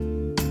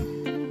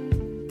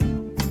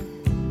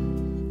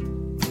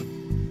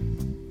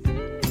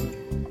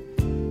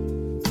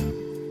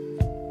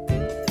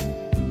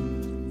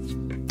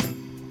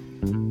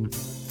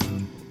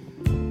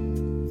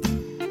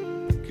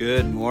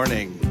Good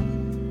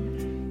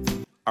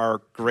morning.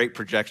 Our great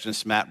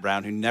projectionist, Matt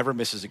Brown, who never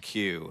misses a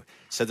cue,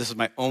 said this is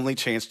my only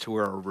chance to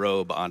wear a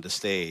robe onto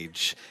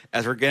stage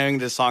as we're going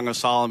to Song of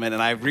Solomon,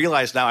 and I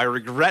realize now I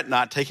regret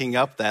not taking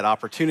up that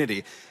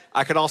opportunity.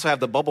 I could also have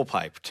the bubble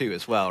pipe, too,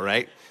 as well,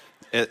 right?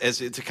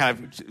 To kind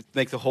of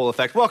make the whole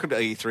effect. Welcome to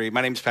E3. My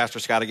name is Pastor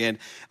Scott again.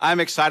 I'm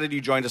excited you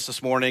joined us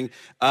this morning.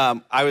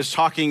 I was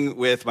talking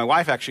with my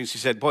wife, actually, and she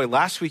said, boy,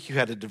 last week you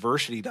had a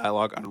diversity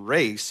dialogue on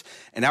race,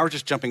 and now we're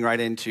just jumping right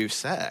into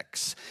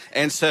sex.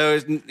 And so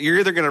you're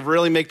either going to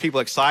really make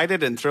people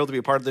excited and thrilled to be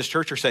a part of this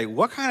church or say,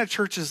 what kind of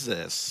church is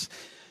this?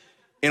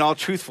 In all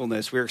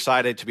truthfulness, we're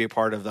excited to be a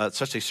part of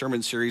such a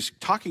sermon series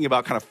talking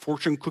about kind of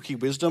fortune cookie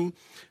wisdom,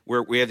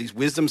 where we have these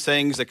wisdom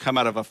sayings that come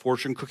out of a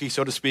fortune cookie,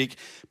 so to speak,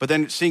 but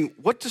then seeing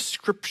what does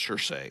Scripture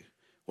say?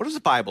 What does the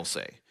Bible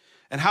say?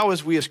 And how,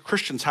 as we as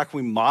Christians, how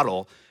can we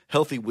model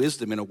healthy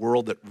wisdom in a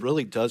world that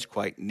really does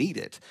quite need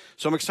it?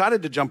 So I'm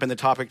excited to jump in the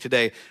topic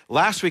today.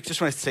 Last week,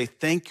 just wanted to say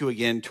thank you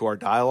again to our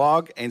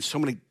dialogue and so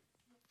many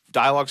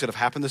dialogues that have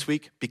happened this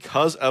week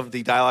because of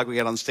the dialogue we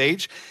had on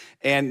stage,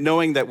 and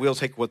knowing that we'll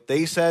take what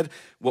they said,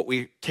 what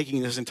we're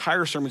taking this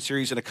entire sermon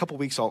series, in a couple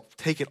weeks I'll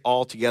take it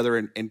all together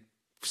and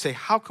say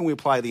how can we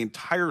apply the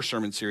entire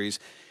sermon series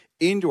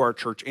into our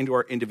church, into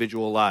our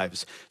individual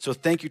lives. So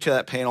thank you to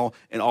that panel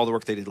and all the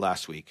work they did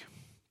last week.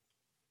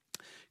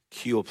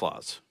 Cue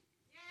applause.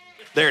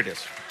 There it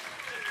is.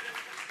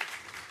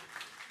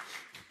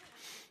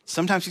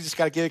 Sometimes you just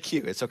got to give a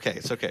cue. It's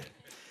okay.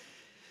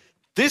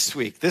 This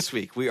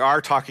week, we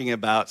are talking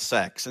about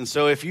sex. And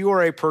so if you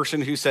are a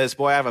person who says,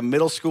 boy, I have a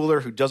middle schooler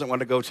who doesn't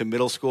want to go to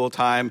middle school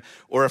time,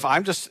 or if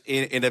I'm just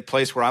in a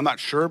place where I'm not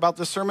sure about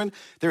this sermon,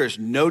 there is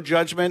no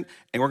judgment.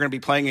 And we're going to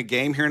be playing a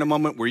game here in a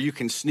moment where you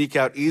can sneak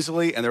out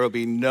easily and there will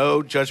be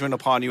no judgment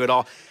upon you at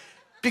all.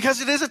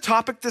 Because it is a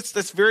topic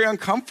that's very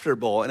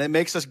uncomfortable and it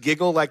makes us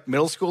giggle like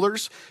middle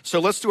schoolers. So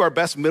let's do our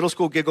best middle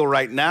school giggle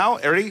right now.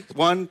 Ready?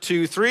 1,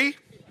 2, 3.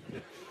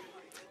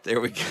 There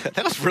we go.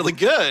 That was really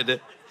good.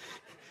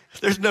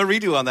 There's no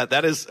redo on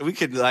that. We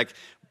could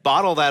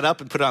bottle that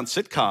up and put it on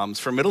sitcoms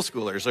for middle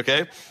schoolers,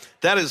 okay?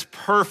 That is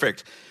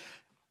perfect.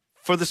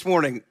 For this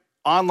morning,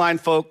 online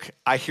folk,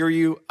 I hear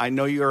you. I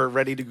know you are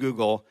ready to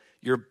Google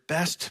your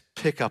best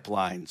pickup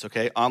lines,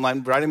 okay?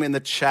 Online, write them in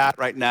the chat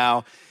right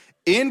now.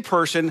 In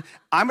person,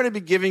 I'm going to be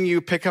giving you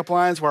pickup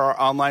lines where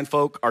our online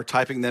folk are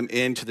typing them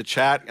into the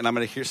chat, and I'm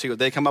going to see what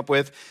they come up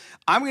with.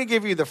 I'm going to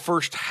give you the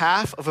first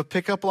half of a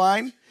pickup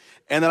line,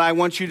 and then I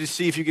want you to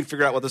see if you can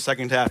figure out what the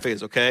second half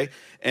is, okay?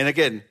 And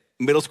again,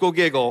 middle school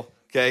giggle,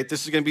 okay?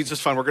 This is going to be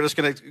just fun. We're just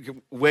going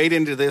to wade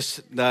into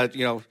this,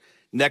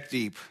 neck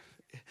deep.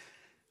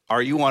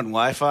 Are you on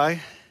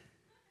Wi-Fi?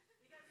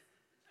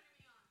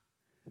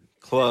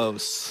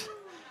 Close.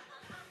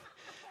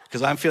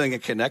 Because I'm feeling a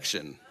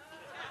connection.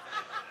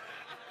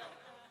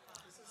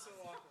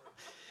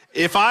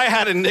 If I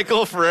had a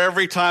nickel for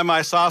every time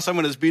I saw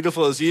someone as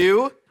beautiful as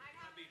you,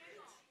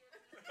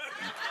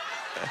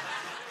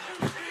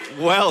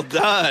 well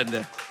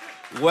done.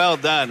 Well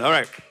done. All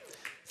right.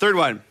 Third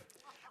one.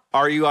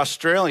 Are you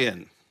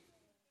Australian?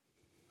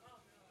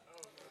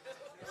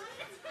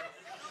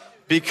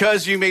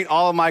 Because you meet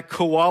all of my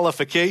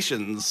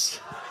qualifications.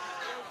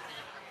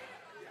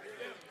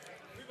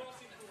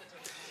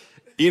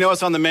 You know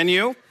what's on the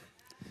menu?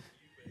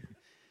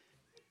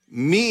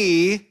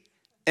 Me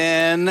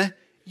and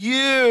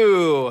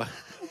you.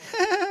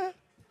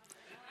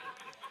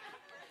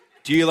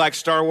 Do you like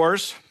Star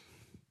Wars?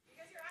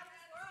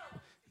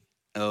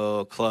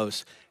 Oh,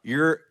 close.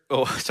 Sorry,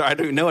 I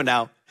don't know it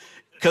now.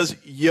 Because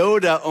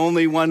Yoda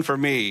only won for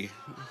me.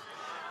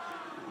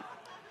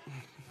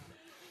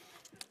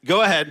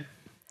 Go ahead.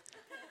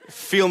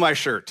 Feel my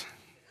shirt.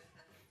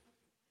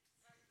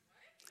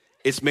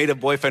 It's made of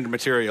boyfriend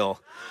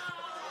material.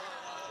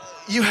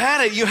 You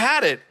had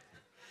it.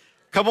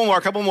 Couple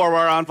more while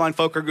our online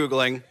folk are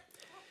Googling.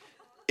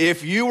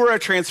 If you were a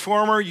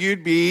Transformer,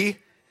 you'd be...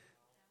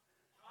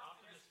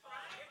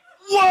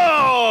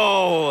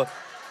 Whoa!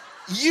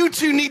 You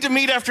two need to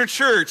meet after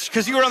church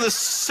because you were on the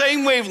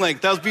same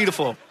wavelength. That was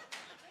beautiful.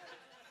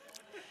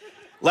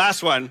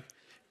 Last one.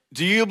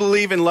 Do you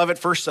believe in love at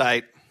first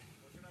sight?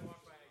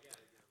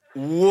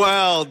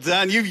 Well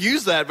done. You've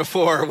used that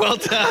before. Well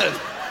done.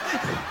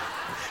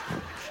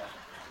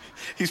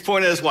 He's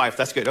pointing at his wife.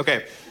 That's good.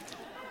 Okay.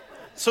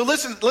 So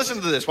listen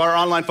to this while our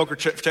online folk are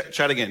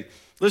chatting in.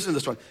 Listen to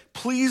this one.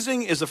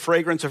 Pleasing is the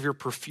fragrance of your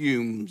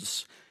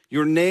perfumes.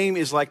 Your name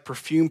is like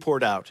perfume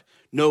poured out.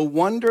 No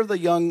wonder the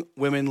young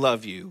women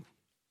love you.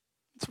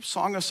 It's a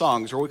Song of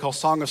Songs, or what we call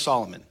Song of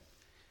Solomon.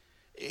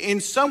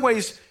 In some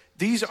ways,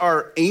 these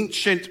are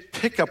ancient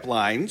pickup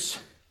lines,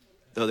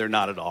 though they're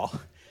not at all.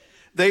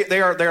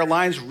 They are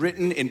lines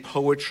written in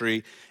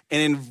poetry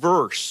and in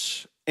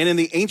verse. And in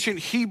the ancient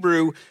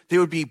Hebrew, they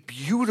would be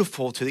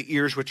beautiful to the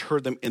ears which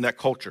heard them in that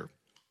culture.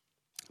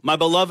 My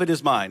beloved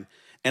is mine,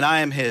 and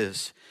I am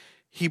his.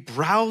 He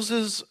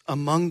browses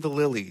among the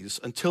lilies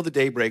until the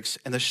day breaks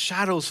and the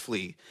shadows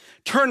flee.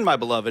 Turn, my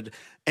beloved,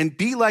 and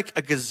be like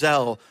a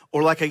gazelle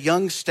or like a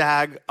young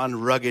stag on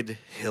rugged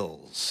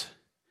hills.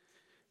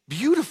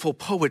 beautiful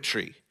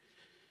poetry.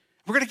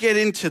 We're going to get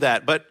into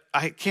that, but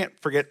I can't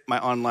forget my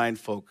online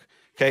folk.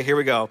 Okay, here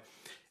we go.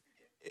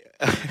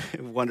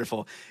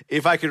 Wonderful.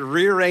 If I could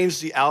rearrange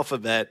the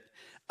alphabet,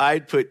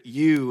 I'd put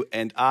you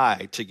and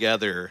I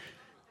together.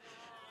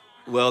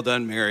 Well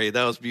done, Mary.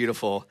 That was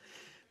beautiful.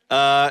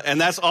 And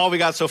that's all we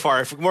got so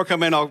far. If more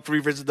come in, I'll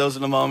revisit those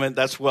in a moment.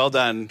 That's well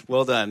done.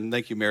 Well done.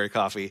 Thank you, Mary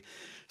Coffee.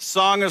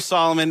 Song of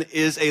Solomon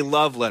is a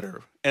love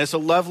letter. And it's a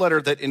love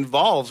letter that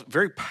involves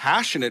very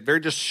passionate, very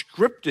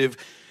descriptive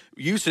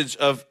usage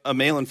of a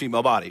male and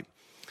female body.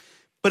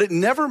 But it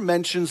never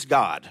mentions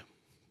God.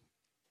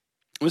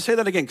 I'm going to say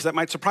that again because that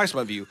might surprise some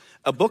of you.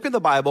 A book in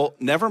the Bible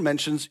never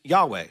mentions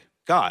Yahweh,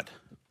 God,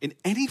 in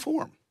any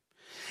form.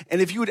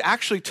 And if you would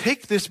actually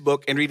take this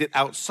book and read it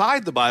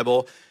outside the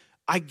Bible,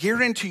 I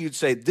guarantee you'd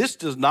say, this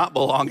does not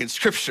belong in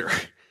Scripture.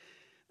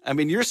 I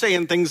mean, you're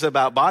saying things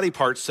about body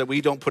parts that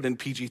we don't put in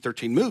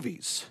PG-13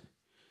 movies.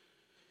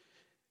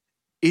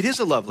 It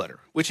is a love letter,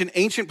 which in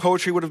ancient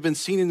poetry would have been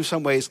seen in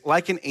some ways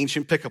like in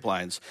ancient pickup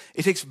lines.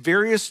 It takes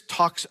various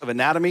talks of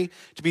anatomy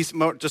to be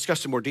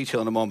discussed in more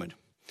detail in a moment.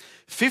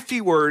 50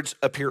 words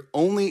appear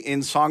only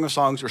in Song of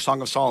Songs or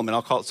Song of Solomon.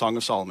 I'll call it Song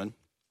of Solomon.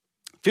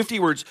 50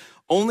 words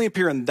only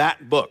appear in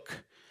that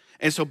book.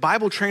 And so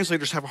Bible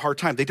translators have a hard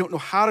time. They don't know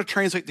how to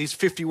translate these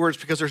 50 words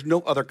because there's no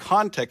other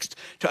context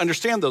to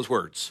understand those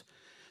words.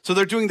 So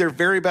they're doing their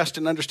very best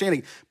in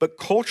understanding. But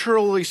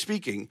culturally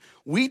speaking,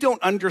 we don't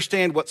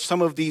understand what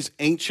some of these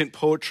ancient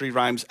poetry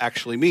rhymes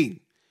actually mean.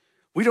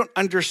 We don't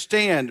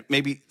understand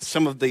maybe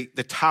some of the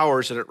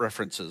towers that it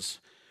references,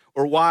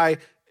 or why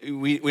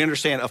we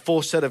understand a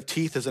full set of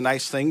teeth is a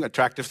nice thing,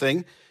 attractive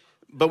thing,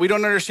 but we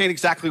don't understand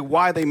exactly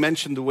why they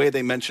mention the way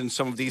they mention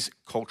some of these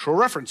cultural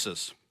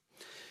references.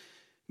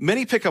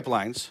 Many pickup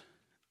lines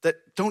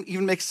that don't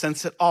even make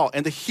sense at all,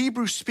 and the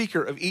Hebrew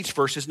speaker of each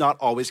verse is not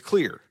always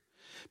clear.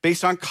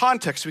 Based on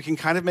context, we can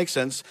kind of make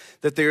sense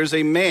that there's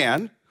a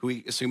man, who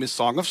we assume is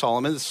Song of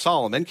Solomon, is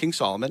Solomon, King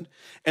Solomon,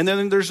 and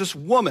then there's this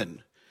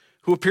woman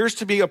who appears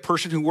to be a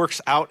person who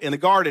works out in the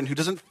garden, who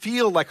doesn't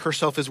feel like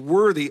herself is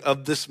worthy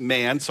of this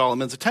man,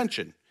 Solomon's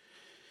attention.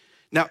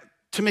 Now,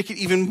 to make it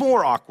even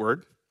more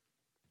awkward,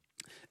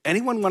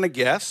 anyone want to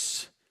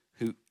guess,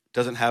 who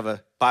doesn't have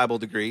a Bible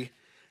degree,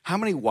 how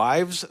many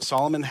wives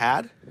Solomon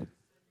had?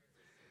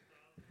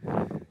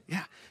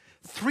 Yeah,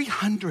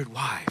 300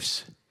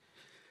 wives.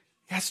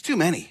 Yeah, it's too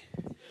many.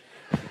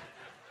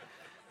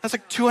 That's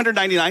like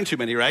 299 too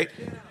many, right?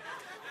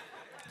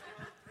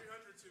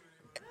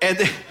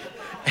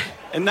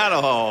 And not,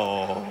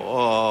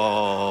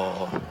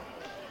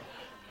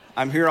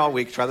 I'm here all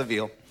week, try the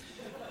veal.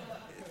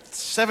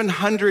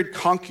 700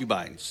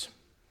 concubines,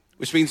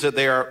 which means that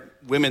they are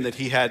women that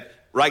he had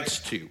rights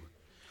to.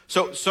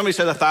 So somebody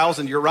said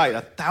 1,000, you're right.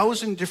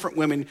 1,000 different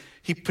women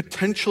he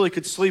potentially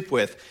could sleep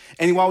with.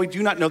 And while we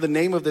do not know the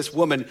name of this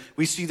woman,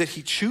 we see that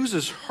he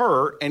chooses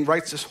her and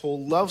writes this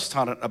whole love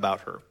sonnet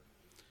about her.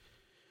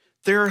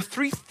 There are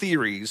 3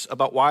 theories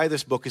about why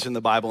this book is in the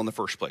Bible in the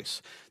first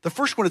place. The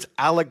first one is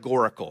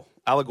allegorical.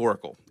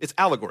 It's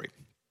allegory.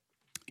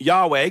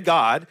 Yahweh,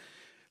 God,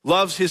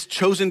 loves his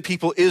chosen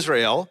people,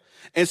 Israel.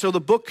 And so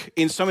the book,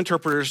 in some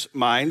interpreters'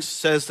 minds,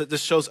 says that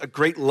this shows a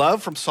great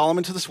love from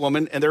Solomon to this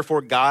woman, and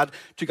therefore God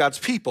to God's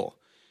people.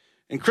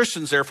 In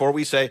Christians, therefore,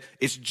 we say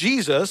it's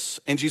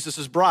Jesus and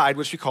Jesus' bride,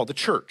 which we call the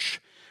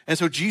church. And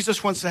so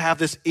Jesus wants to have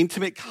this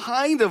intimate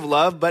kind of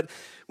love, but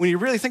when you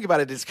really think about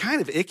it, it's kind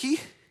of icky.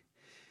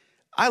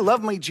 I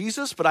love my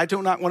Jesus, but I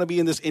do not want to be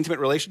in this intimate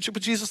relationship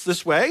with Jesus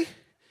this way.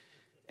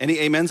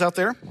 Any amens out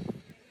there?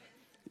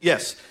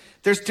 Yes.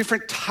 There's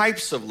different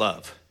types of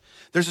love.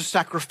 There's a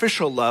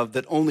sacrificial love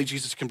that only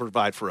Jesus can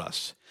provide for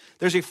us.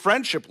 There's a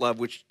friendship love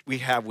which we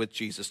have with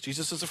Jesus.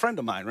 Jesus is a friend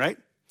of mine, right?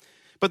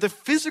 But the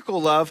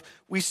physical love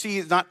we see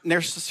is not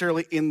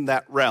necessarily in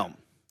that realm.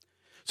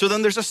 So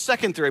then there's a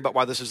second theory about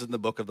why this is in the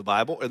book of the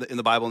Bible, or in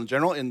the Bible in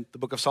general, in the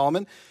book of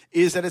Solomon,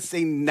 is that it's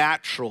a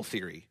natural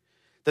theory.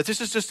 That this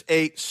is just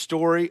a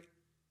story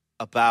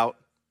about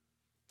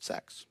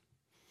sex.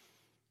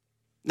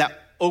 Now,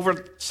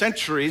 over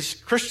centuries,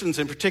 Christians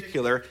in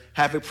particular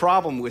have a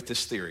problem with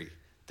this theory.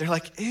 They're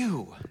like,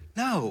 ew,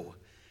 no.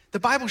 The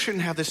Bible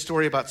shouldn't have this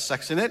story about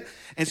sex in it.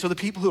 And so the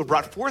people who have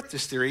brought forth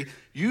this theory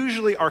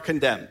usually are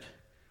condemned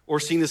or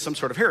seen as some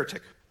sort of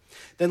heretic.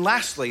 Then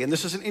lastly, and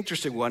this is an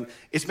interesting one,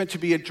 it's meant to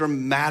be a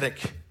dramatic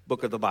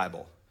book of the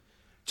Bible.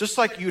 Just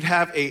like you'd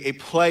have a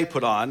play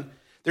put on,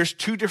 there's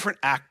 2 different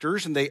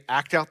actors and they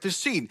act out this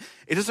scene.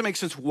 It doesn't make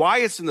sense why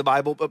it's in the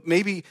Bible, but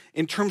maybe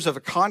in terms of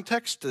a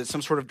context,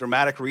 some sort of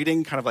dramatic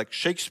reading, kind of like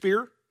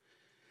Shakespeare,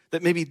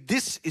 that maybe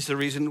this is the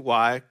reason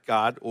why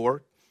God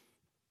or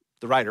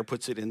the writer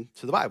puts it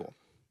into the Bible.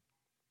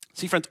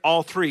 See, friends,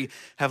 all 3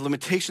 have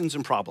limitations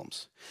and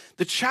problems.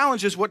 The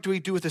challenge is, what do we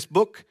do with this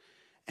book?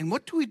 And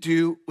what do we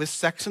do with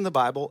sex in the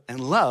Bible and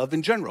love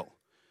in general?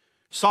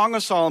 Song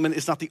of Solomon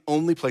is not the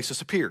only place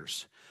this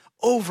appears.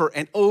 Over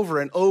and over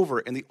and over,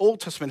 in the Old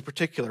Testament in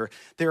particular,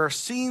 there are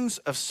scenes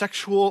of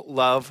sexual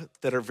love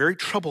that are very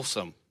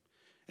troublesome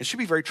and should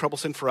be very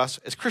troublesome for us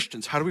as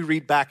Christians. How do we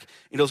read back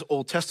in those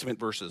Old Testament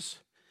verses?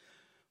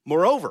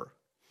 Moreover,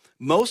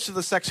 most of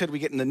the sex ed we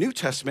get in the New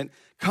Testament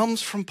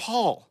comes from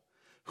Paul,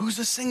 who's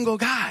a single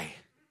guy.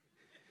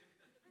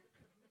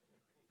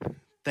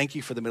 Thank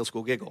you for the middle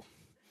school giggle.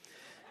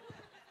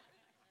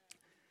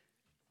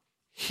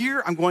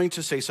 Here, I'm going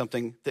to say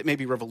something that may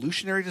be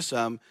revolutionary to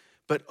some,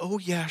 but oh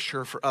yeah,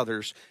 sure, for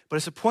others. But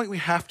it's a point we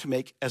have to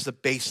make as the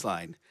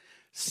baseline.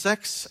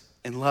 Sex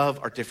and love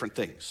are different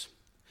things.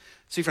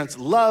 See, friends,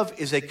 love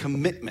is a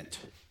commitment,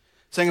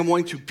 saying I'm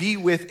going to be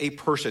with a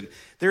person.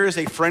 There is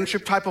a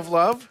friendship type of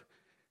love.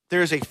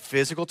 There is a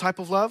physical type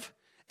of love.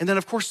 And then,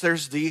 of course,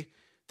 there's the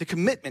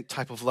commitment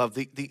type of love,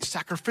 the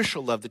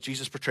sacrificial love that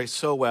Jesus portrays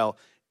so well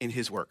in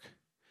his work.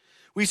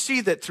 We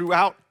see that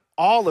throughout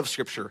all of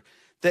Scripture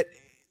that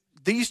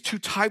these two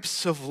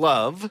types of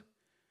love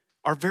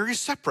are very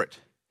separate.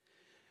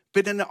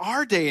 But in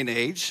our day and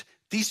age,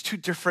 these two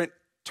different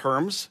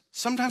terms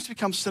sometimes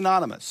become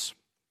synonymous.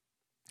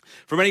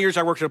 For many years,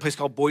 I worked at a place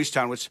called Boys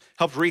Town, which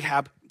helped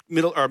rehab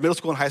middle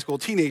school and high school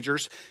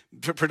teenagers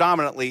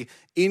predominantly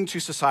into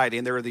society.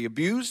 And there were the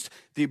abused,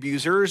 the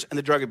abusers, and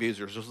the drug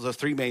abusers. Those were the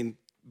three main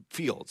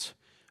fields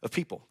of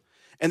people.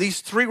 And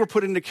these three were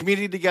put into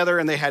community together,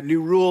 and they had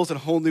new rules and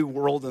a whole new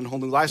world and a whole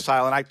new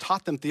lifestyle. And I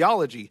taught them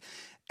theology.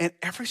 And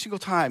every single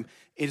time,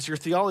 as your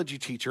theology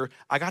teacher,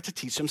 I got to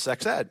teach them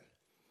sex ed.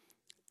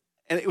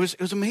 And it was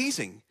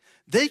amazing.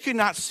 They could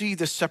not see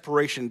the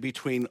separation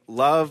between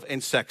love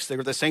and sex. They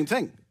were the same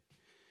thing.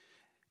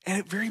 And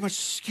it very much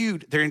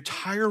skewed their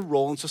entire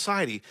role in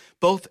society,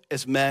 both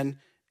as men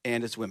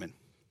and as women.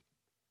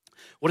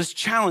 What is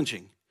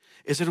challenging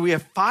is that we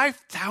have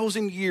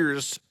 5,000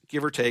 years,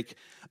 give or take,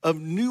 of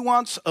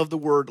nuance of the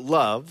word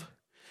love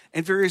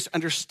and various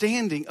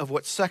understanding of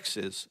what sex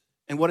is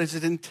and what is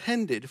it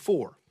intended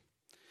for.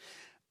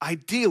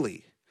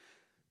 Ideally,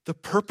 the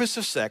purpose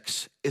of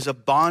sex is a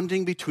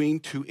bonding between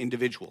two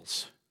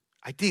individuals.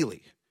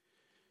 Ideally.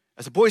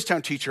 As a Boys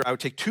Town teacher, I would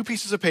take 2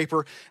 pieces of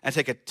paper and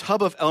take a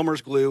tub of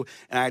Elmer's glue,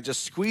 and I'd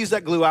just squeeze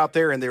that glue out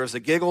there, and there was the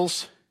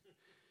giggles,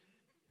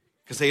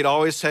 because they'd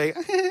always say,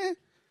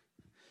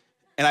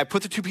 and I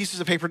put the 2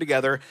 pieces of paper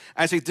together, and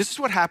I say, this is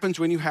what happens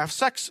when you have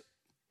sex.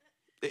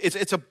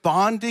 It's a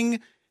bonding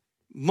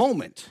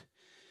moment.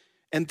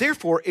 And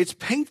therefore, it's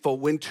painful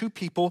when 2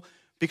 people,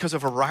 because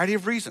of a variety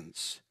of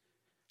reasons,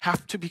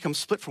 have to become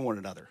split from one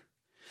another.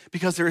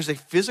 Because there is a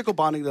physical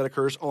bonding that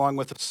occurs along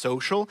with a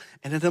social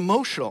and an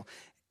emotional.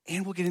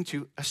 And we'll get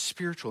into a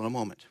spiritual in a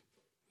moment.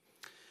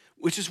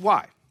 Which is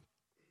why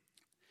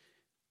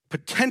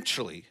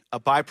potentially a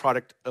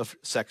byproduct of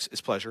sex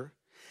is pleasure,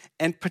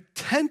 and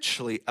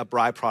potentially a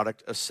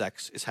byproduct of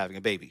sex is having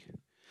a baby.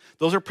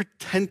 Those are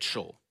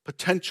potential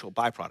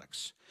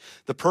byproducts.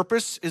 The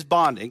purpose is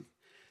bonding.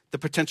 The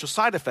potential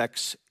side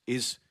effects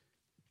is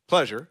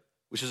pleasure,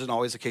 which isn't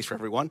always the case for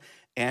everyone,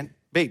 and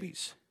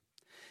babies.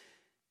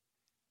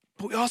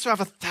 But we also have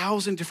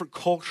 1,000 different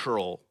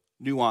cultural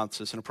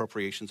nuances and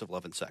appropriations of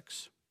love and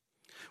sex.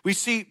 We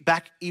see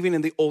back even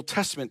in the Old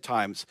Testament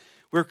times,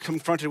 we're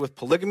confronted with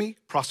polygamy,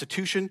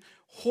 prostitution,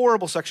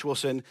 horrible sexual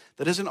sin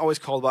that isn't always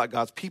called by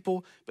God's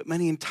people, but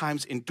many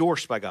times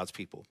endorsed by God's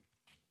people.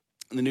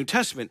 In the New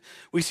Testament,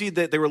 we see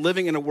that they were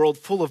living in a world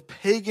full of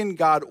pagan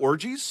god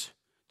orgies,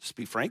 just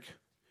be frank,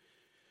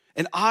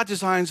 and odd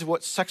designs of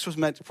what sex was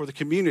meant for the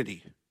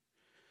community.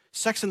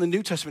 Sex in the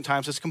New Testament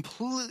times is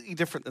completely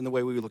different than the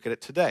way we look at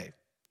it today.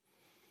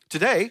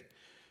 Today,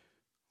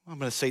 I'm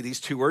going to say these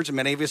 2 words, and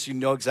many of us, you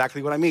know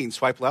exactly what I mean.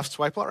 Swipe left,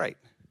 swipe right.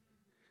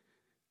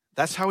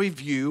 That's how we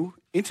view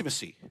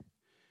intimacy.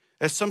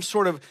 As some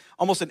sort of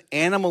almost an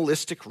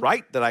animalistic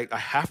right that I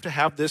have to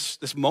have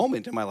this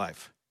moment in my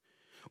life.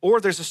 Or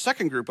there's a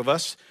second group of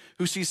us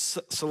who sees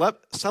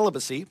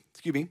celibacy,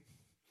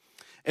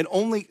 and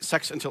only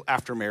sex until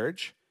after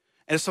marriage.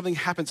 And if something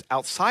happens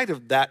outside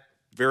of that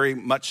very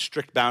much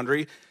strict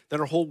boundary,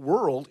 then our whole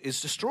world is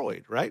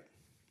destroyed, right?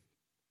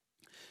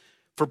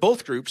 For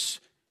both groups,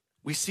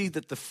 we see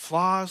that the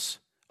flaws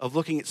of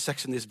looking at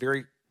sex in these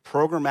very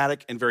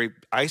programmatic and very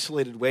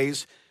isolated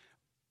ways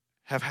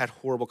have had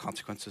horrible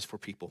consequences for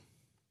people.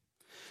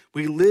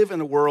 We live in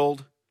a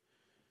world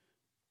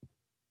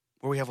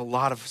where we have a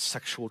lot of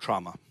sexual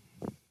trauma,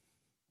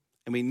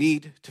 and we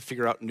need to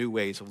figure out new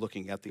ways of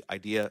looking at the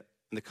idea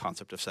and the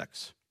concept of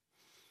sex.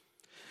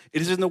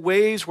 It is in the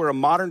ways where a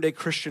modern-day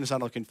Christian is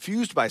not only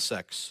confused by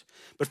sex,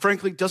 but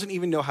frankly doesn't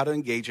even know how to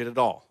engage it at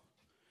all.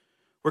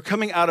 We're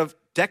coming out of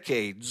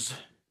decades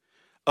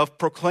of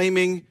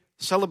proclaiming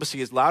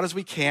celibacy as loud as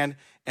we can,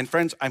 and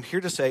friends, I'm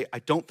here to say I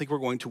don't think we're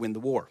going to win the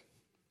war.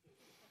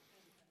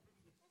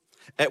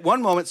 At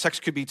one moment, sex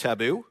could be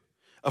taboo,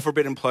 a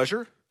forbidden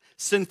pleasure,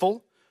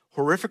 sinful,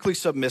 horrifically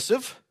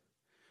submissive,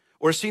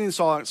 or as seen in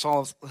Song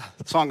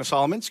of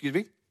Solomon,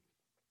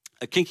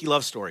 a kinky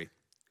love story.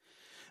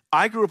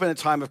 I grew up in a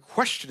time of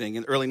questioning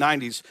in the early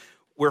 90s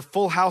where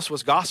Full House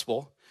was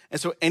gospel, and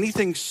so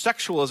anything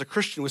sexual as a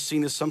Christian was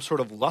seen as some sort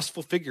of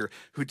lustful figure.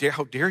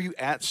 How dare you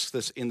ask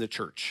this in the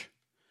church?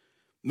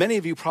 Many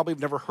of you probably have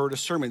never heard a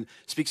sermon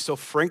speak so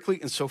frankly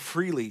and so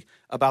freely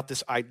about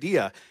this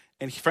idea.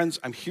 And friends,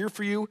 I'm here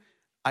for you.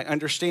 I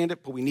understand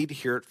it, but we need to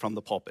hear it from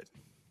the pulpit.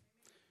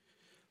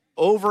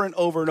 Over and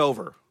over and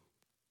over,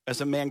 as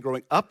a man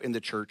growing up in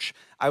the church,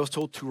 I was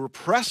told to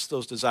repress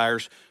those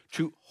desires,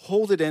 to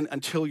hold it in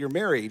until you're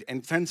married.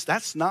 And friends,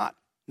 that's not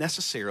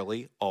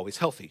necessarily always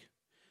healthy.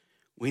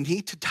 We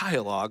need to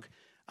dialogue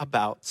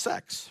about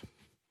sex.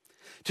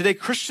 Today,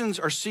 Christians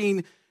are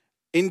seen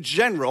in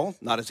general,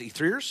 not as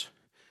E3ers,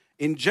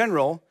 in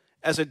general,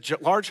 as a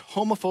large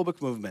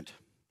homophobic movement,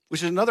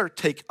 which is another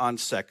take on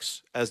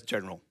sex as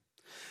general,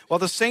 while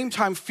at the same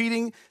time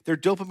feeding their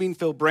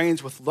dopamine-filled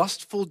brains with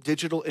lustful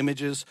digital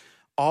images,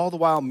 all the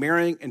while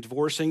marrying and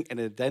divorcing at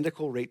an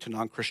identical rate to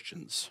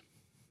non-Christians.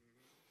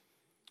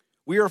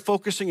 We are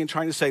focusing and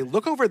trying to say,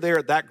 look over there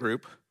at that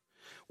group,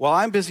 while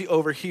I'm busy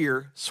over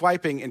here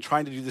swiping and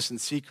trying to do this in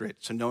secret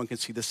so no one can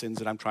see the sins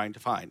that I'm trying to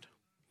find.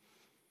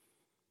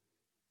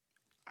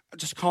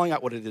 Just calling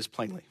out what it is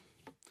plainly.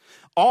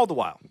 All the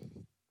while,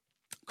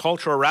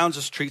 culture around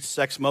us treats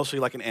sex mostly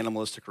like an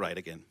animalistic right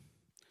again.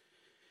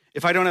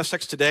 If I don't have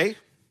sex today,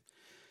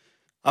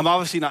 I'm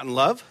obviously not in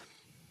love.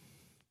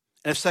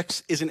 And if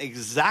sex isn't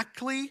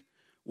exactly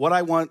what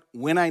I want,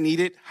 when I need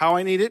it, how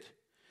I need it,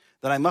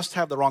 then I must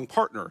have the wrong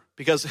partner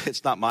because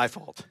it's not my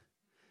fault.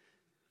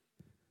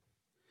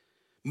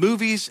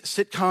 Movies,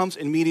 sitcoms,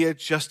 and media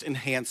just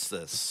enhance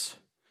this.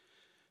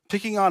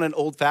 Picking on an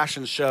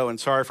old-fashioned show, and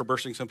sorry for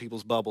bursting some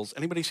people's bubbles.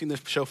 Anybody seen the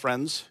show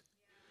Friends?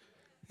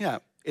 Yeah,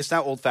 it's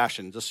now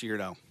old-fashioned, just so you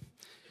know.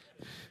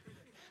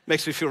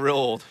 Makes me feel real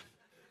old.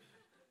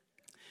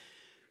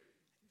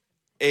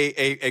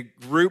 A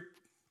group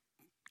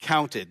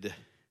counted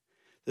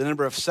the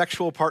number of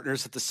sexual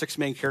partners that the 6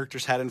 main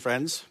characters had in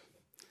Friends.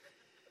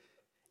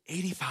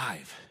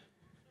 85.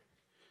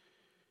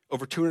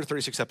 Over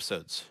 236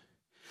 episodes.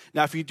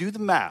 Now, if you do the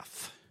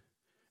math,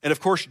 and of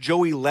course,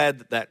 Joey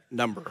led that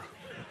number.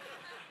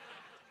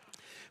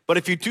 But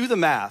if you do the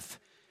math,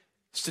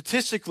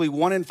 statistically,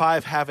 1 in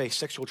 5 have a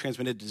sexual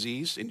transmitted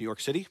disease in New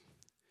York City.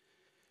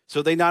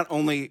 So they not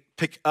only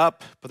pick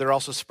up, but they're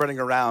also spreading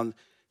around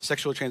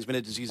sexually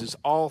transmitted diseases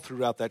all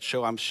throughout that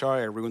show. I'm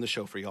sorry I ruined the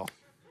show for y'all.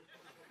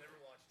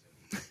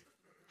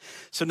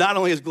 So not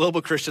only as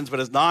global Christians, but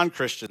as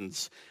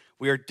non-Christians,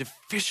 we are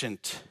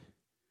deficient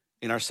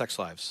in our sex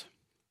lives.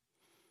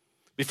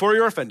 Before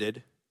you're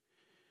offended,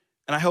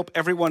 and I hope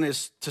everyone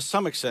is to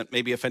some extent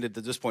maybe offended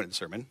at this point in the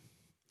sermon,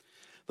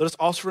 let us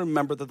also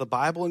remember that the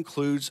Bible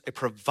includes a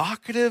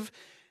provocative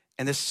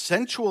and a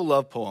sensual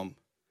love poem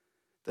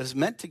that is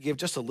meant to give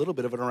just a little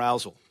bit of an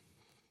arousal.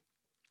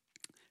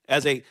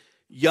 As a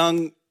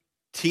young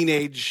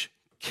teenage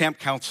camp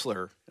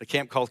counselor at a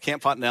camp called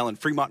Camp Fontenelle in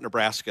Fremont,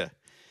 Nebraska,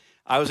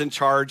 I was in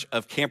charge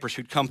of campers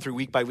who'd come through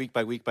week by week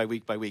by week by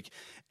week by week.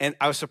 And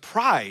I was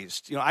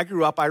surprised. I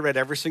grew up, I read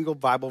every single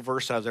Bible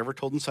verse I was ever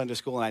told in Sunday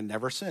school, and I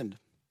never sinned.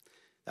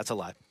 That's a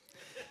lie.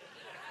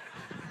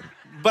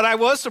 But I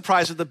was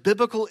surprised at the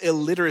biblical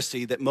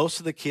illiteracy that most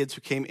of the kids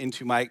who came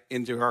into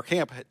our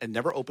camp had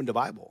never opened a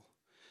Bible.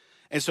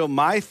 And so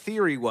my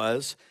theory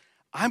was,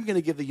 I'm going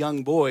to give the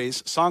young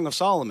boys Song of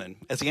Solomon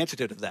as the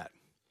antidote to that.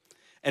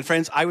 And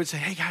friends, I would say,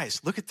 hey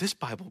guys, look at this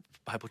Bible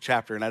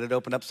chapter. And I'd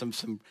open up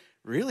some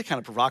really kind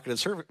of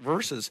provocative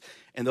verses.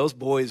 And those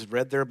boys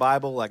read their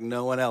Bible like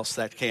no one else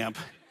at camp.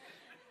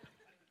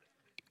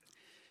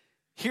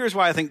 Here's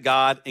why I think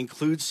God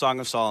includes Song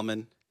of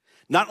Solomon,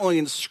 not only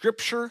in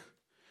Scripture,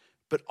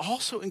 but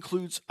also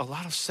includes a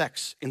lot of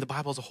sex in the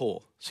Bible as a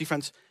whole. See,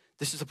 friends,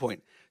 this is the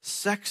point.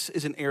 Sex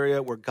is an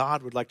area where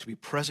God would like to be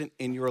present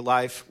in your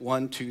life.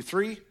 1, 2,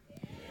 3.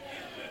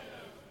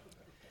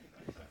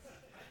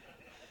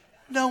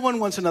 No one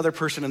wants another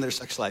person in their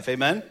sex life,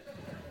 amen?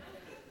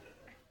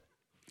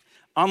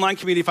 Online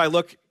community, if I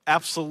look,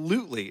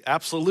 absolutely,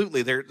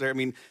 they're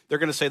going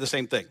to say the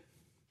same thing.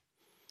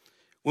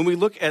 When we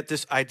look at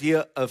this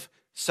idea of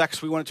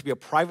sex, we want it to be a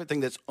private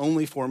thing that's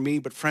only for me,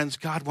 but friends,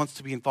 God wants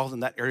to be involved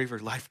in that area of your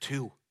life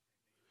too.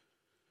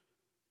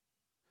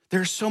 There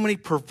are so many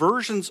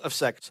perversions of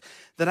sex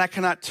that I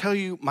cannot tell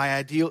you my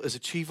ideal is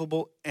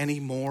achievable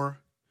anymore.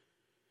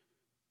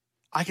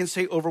 I can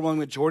say overwhelming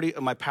majority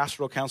of my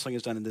pastoral counseling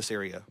is done in this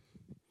area.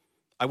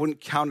 I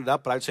wouldn't count it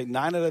up, but I'd say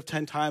 9 out of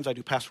 10 times I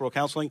do pastoral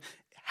counseling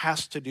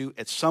has to do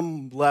at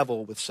some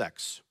level with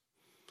sex.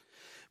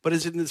 But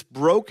it's in this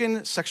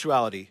broken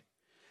sexuality,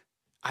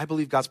 I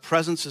believe God's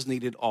presence is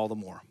needed all the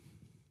more.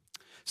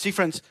 See,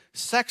 friends,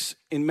 sex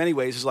in many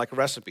ways is like a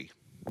recipe.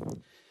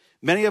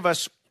 Many of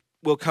us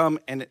will come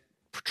and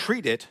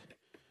treat it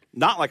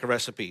not like a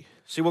recipe.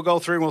 See, we'll go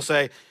through and we'll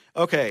say,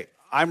 okay,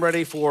 I'm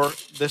ready for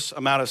this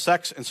amount of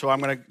sex, and so I'm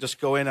going to just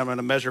go in, I'm going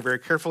to measure very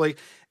carefully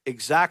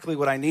exactly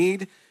what I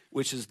need,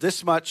 which is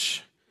this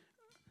much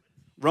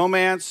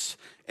romance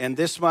and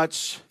this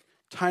much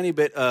tiny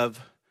bit of,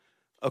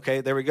 okay,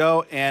 there we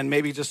go, and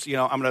maybe just,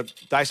 I'm going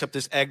to dice up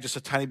this egg just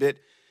a tiny bit.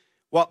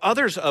 While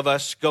others of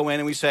us go in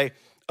and we say,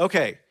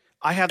 okay,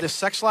 I have this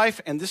sex life,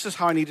 and this is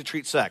how I need to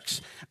treat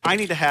sex. I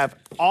need to have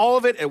all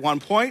of it at one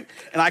point,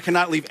 and I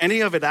cannot leave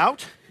any of it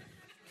out.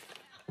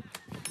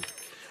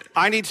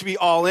 I need to be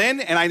all in,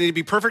 and I need to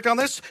be perfect on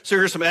this. So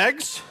here's some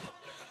eggs.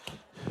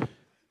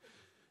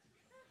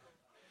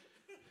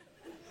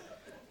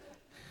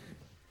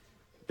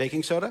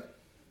 Baking soda.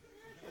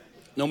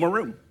 No more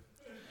room.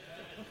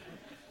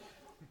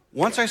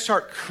 Once I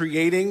start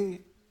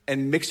creating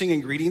and mixing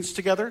ingredients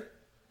together,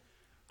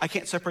 I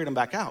can't separate them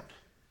back out.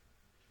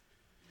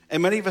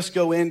 And many of us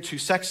go into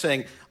sex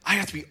saying, I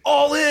have to be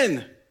all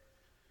in,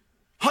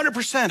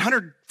 100%,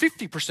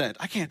 150%.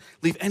 I can't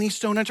leave any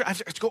stone unturned. I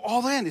have to go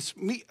all in. It's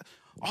me,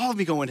 all of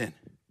me going in.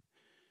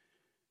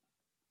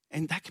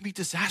 And that can be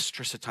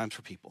disastrous at times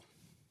for people.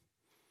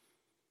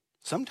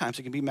 Sometimes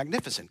it can be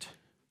magnificent.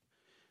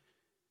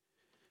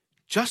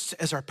 Just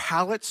as our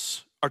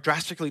palates are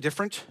drastically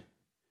different,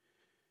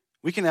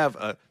 we can have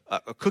a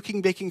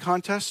cooking baking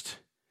contest,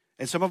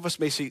 and some of us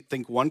may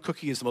think one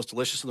cookie is the most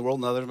delicious in the world,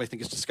 and others may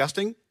think it's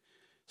disgusting.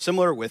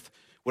 Similar with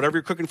whatever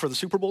you're cooking for the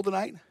Super Bowl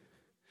tonight,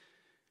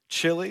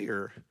 chili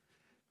or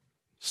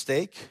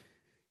steak,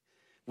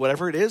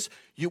 whatever it is.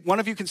 One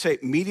of you can say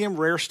medium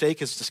rare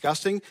steak is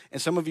disgusting,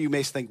 and some of you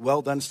may think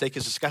well done steak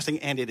is disgusting,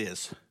 and it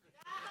is.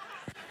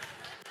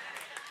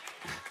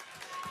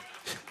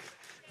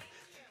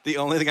 The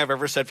only thing I've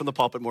ever said from the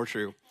pulpit more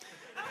true.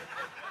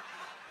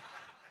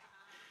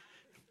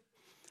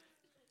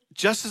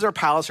 Just as our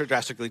palates are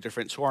drastically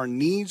different, so our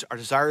needs, our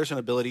desires, and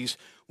abilities,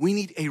 we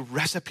need a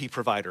recipe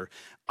provider.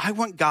 I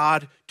want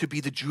God to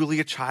be the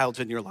Julia Childs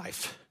in your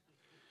life.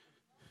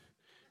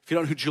 If you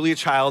don't know who Julia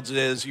Childs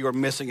is, you are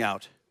missing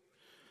out.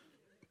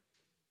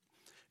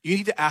 You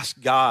need to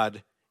ask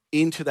God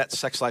into that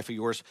sex life of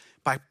yours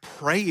by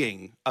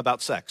praying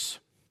about sex.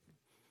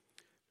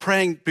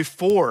 Praying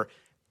before,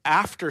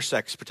 after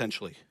sex,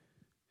 potentially.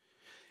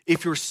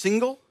 If you're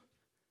single,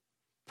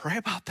 pray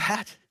about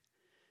that.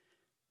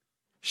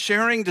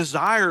 Sharing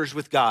desires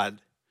with God.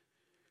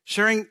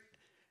 Sharing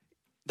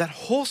that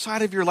whole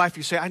side of your life.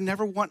 You say, I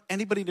never want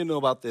anybody to know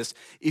about this.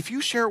 If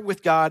you share it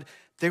with God,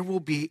 there will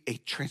be a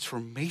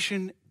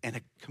transformation and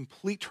a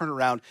complete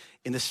turnaround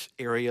in this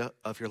area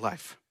of your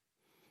life.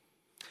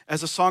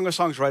 As a Song of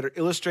Songs writer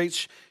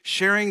illustrates,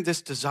 sharing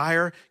this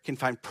desire can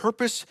find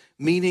purpose,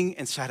 meaning,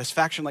 and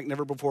satisfaction like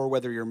never before,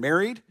 whether you're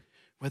married,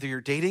 whether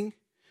you're dating,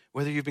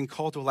 whether you've been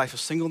called to a life of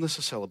singleness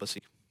or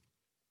celibacy.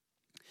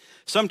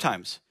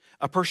 Sometimes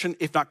a person,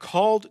 if not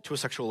called to a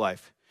sexual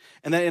life,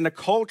 and that in a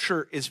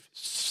culture is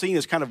seen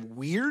as kind of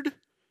weird,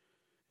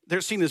 they're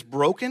seen as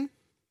broken,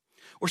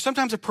 or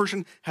sometimes a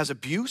person has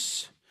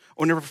abuse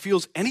or never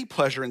feels any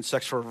pleasure in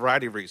sex for a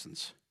variety of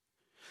reasons.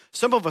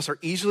 Some of us are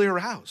easily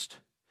aroused.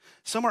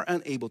 Some are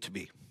unable to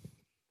be.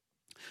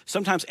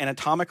 Sometimes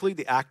anatomically,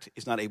 the act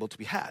is not able to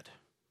be had.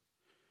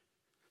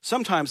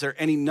 Sometimes there are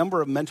any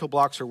number of mental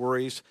blocks or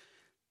worries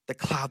that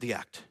cloud the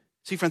act.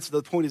 See, friends,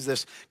 the point is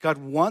this. God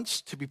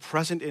wants to be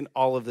present in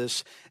all of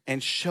this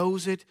and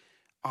shows it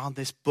on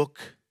this book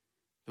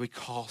that we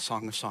call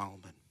Song of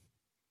Solomon.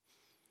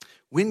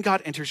 When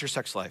God enters your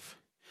sex life,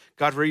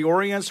 God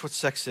reorients what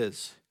sex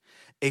is.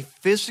 A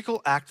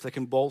physical act that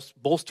can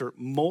bolster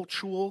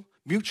mutual,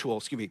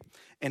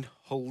 and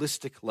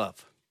holistic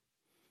love.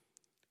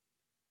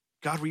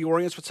 God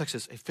reorients what sex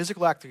is. A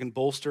physical act that can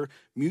bolster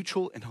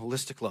mutual and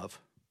holistic love.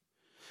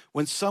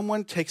 When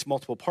someone takes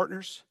multiple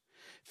partners,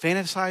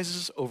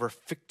 fantasizes over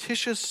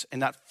fictitious and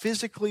not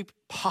physically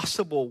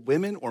possible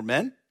women or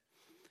men,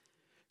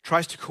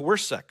 tries to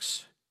coerce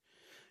sex,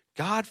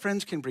 God,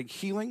 friends, can bring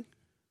healing,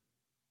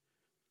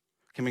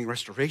 can bring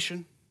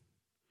restoration,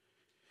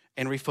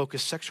 and refocus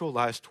sexual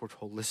lives toward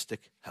holistic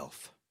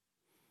health.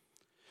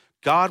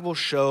 God will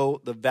show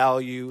the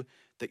value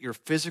that your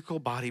physical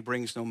body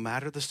brings no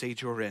matter the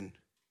stage you're in,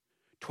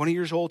 20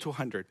 years old to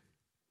 100.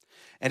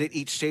 And at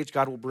each stage,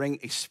 God will bring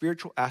a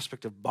spiritual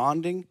aspect of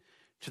bonding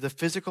to the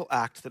physical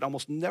act that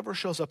almost never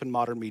shows up in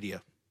modern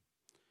media.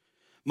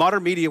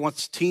 Modern media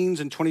wants teens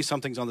and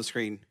 20-somethings on the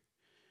screen.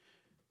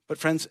 But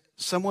friends,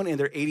 someone in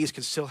their 80s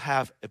can still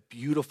have a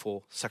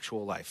beautiful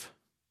sexual life.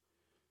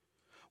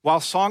 While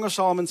Song of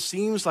Solomon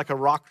seems like a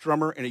rock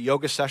drummer in a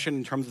yoga session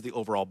in terms of the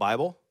overall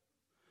Bible,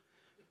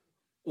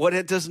 what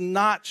it does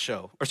not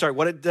show,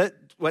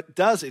 what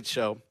does it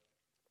show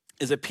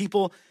is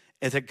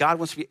that God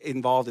wants to be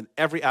involved in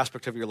every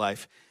aspect of your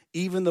life,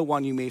 even the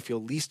one you may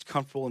feel least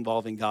comfortable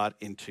involving God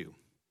into.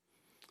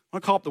 I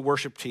want to call up the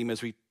worship team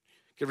as we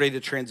get ready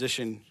to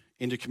transition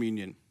into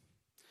communion.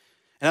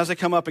 And as they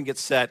come up and get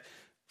set,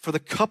 for the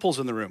couples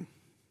in the room,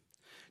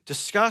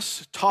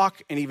 discuss,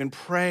 talk, and even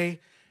pray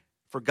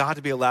for God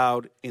to be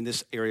allowed in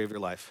this area of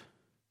your life.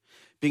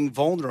 Being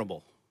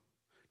vulnerable,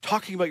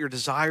 talking about your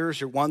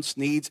desires, your wants,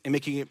 needs, and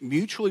making it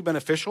mutually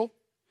beneficial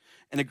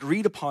and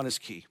agreed upon is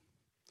key.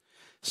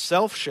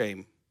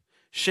 Self-shame,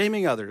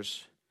 shaming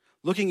others,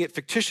 looking at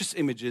fictitious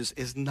images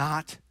is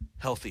not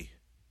healthy.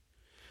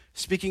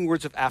 Speaking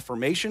words of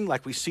affirmation,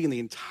 like we see in the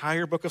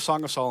entire book of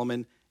Song of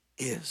Solomon,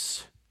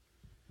 is.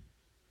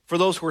 For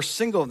those who are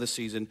single in this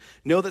season,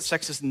 know that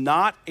sex is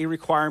not a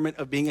requirement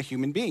of being a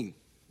human being.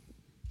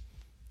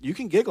 You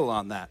can giggle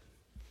on that,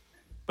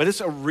 but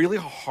it's a really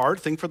hard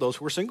thing for those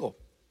who are single.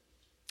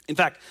 In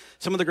fact,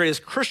 some of the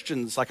greatest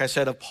Christians, like I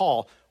said, of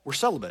Paul, were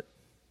celibate.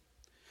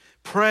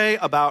 Pray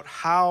about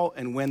how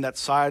and when that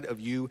side of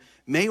you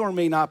may or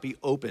may not be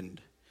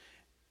opened,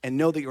 and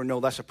know that you're no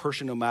less a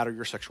person no matter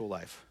your sexual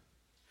life.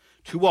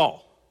 To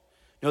all,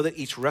 Know that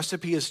each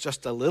recipe is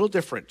just a little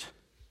different,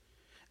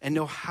 and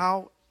know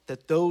how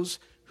that those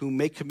who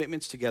make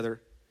commitments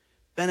together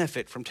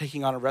benefit from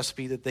taking on a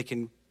recipe that they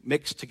can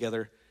mix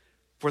together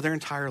for their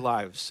entire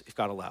lives, if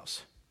God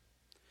allows.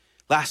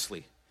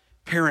 Lastly,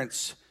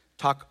 parents,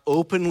 talk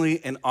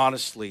openly and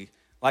honestly,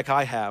 like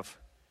I have,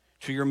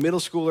 to your middle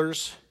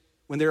schoolers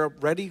when they're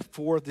ready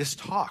for this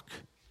talk.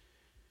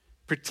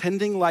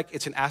 Pretending like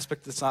it's an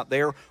aspect that's not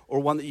there or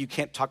one that you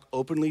can't talk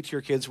openly to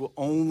your kids will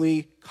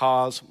only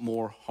cause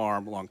more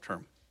harm long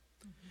term.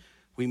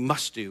 We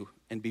must do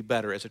and be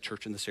better as a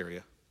church in this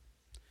area.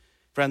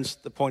 Friends,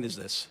 the point is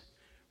this: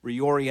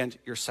 reorient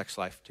your sex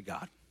life to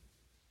God.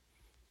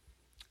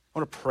 I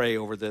want to pray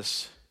over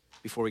this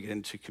before we get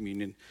into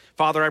communion.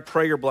 Father, I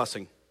pray your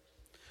blessing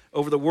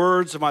over the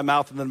words of my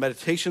mouth and the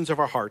meditations of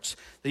our hearts,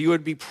 that you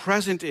would be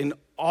present in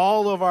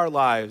all of our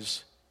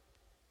lives,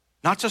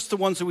 not just the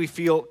ones that we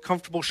feel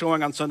comfortable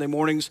showing on Sunday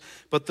mornings,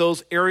 but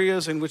those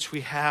areas in which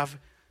we have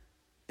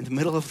in the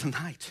middle of the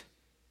night,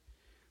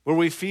 where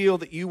we feel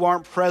that you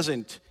aren't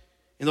present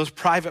in those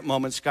private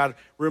moments. God,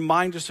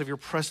 remind us of your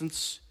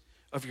presence,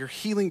 of your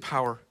healing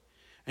power,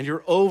 and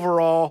your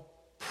overall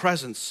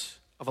presence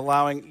of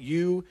allowing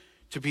you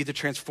to be the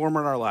transformer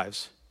in our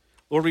lives.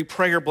 Lord, we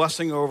pray your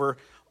blessing over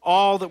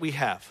all that we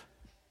have,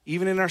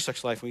 even in our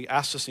sex life. We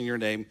ask this in your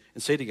name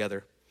and say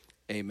together,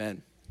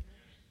 amen.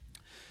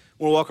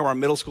 We'll welcome our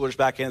middle schoolers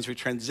back in as we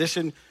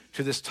transition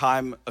to this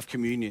time of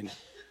communion.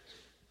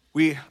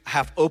 We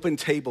have open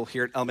table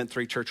here at Element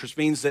 3 Church, which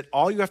means that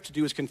all you have to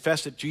do is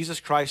confess that Jesus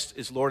Christ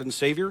is Lord and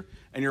Savior,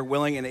 and you're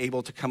willing and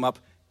able to come up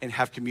and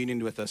have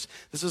communion with us.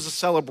 This is a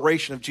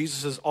celebration of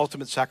Jesus'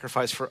 ultimate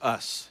sacrifice for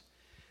us.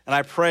 And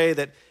I pray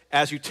that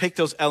as you take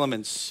those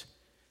elements,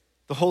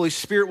 the Holy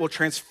Spirit will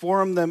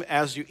transform them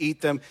as you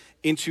eat them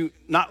into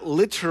not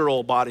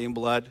literal body and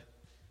blood,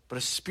 but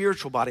a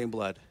spiritual body and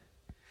blood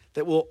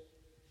that will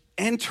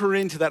enter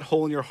into that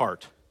hole in your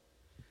heart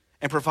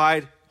and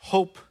provide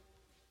hope,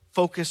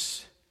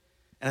 focus,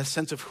 and a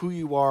sense of who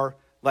you are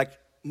like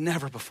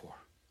never before.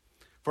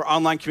 For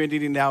online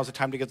community, now is the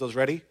time to get those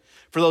ready.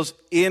 For those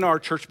in our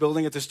church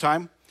building at this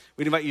time,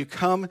 we'd invite you to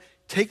come,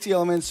 take the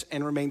elements,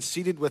 and remain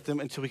seated with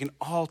them until we can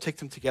all take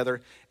them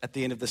together at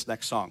the end of this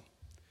next song.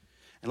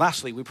 And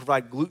lastly, we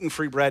provide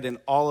gluten-free bread in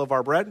all of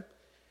our bread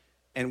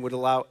and would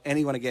allow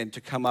anyone, again,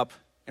 to come up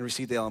and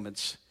receive the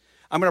elements.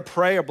 I'm going to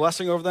pray a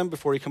blessing over them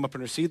before you come up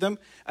and receive them.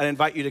 I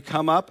invite you to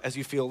come up as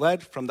you feel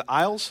led from the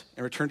aisles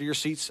and return to your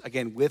seats,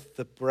 again, with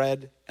the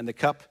bread and the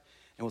cup,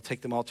 and we'll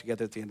take them all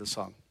together at the end of the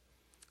song.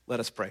 Let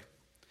us pray.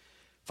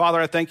 Father,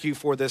 I thank you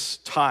for this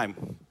time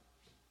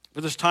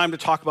to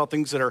talk about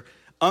things that are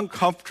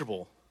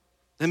uncomfortable.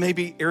 There may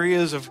be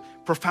areas of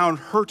profound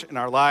hurt in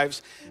our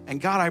lives. And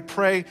God, I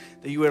pray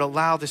that you would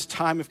allow this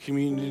time of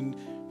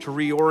communion to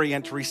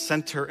reorient,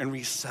 recenter, and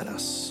reset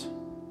us.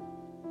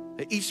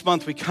 That each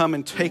month we come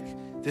and take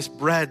this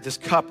bread, this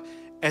cup,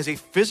 as a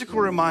physical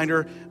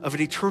reminder of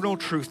an eternal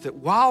truth that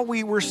while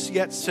we were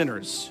yet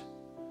sinners,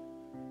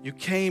 you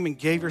came and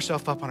gave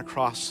yourself up on a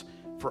cross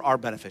for our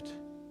benefit.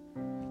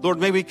 Lord,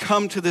 may we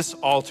come to this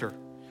altar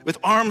with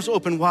arms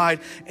open wide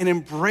and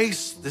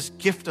embrace this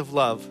gift of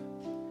love,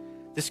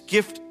 this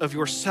gift of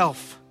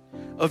yourself,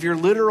 of your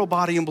literal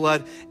body and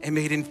blood, and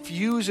may it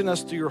infuse in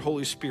us through your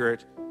Holy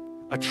Spirit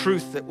a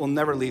truth that will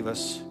never leave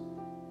us,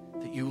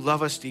 that you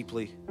love us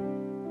deeply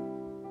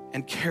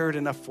and cared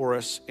enough for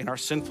us in our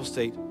sinful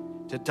state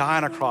to die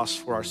on a cross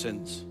for our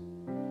sins.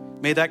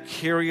 May that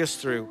carry us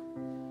through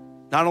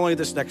not only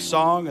this next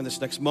song and this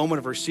next moment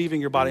of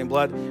receiving your body and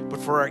blood, but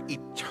for our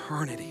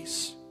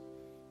eternities.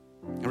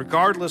 And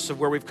regardless of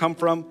where we've come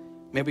from,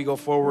 may we go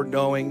forward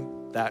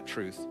knowing that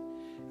truth.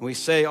 And we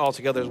say all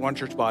together as one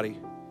church body,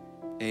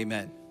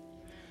 amen.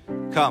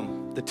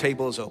 Come, the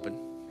table is open.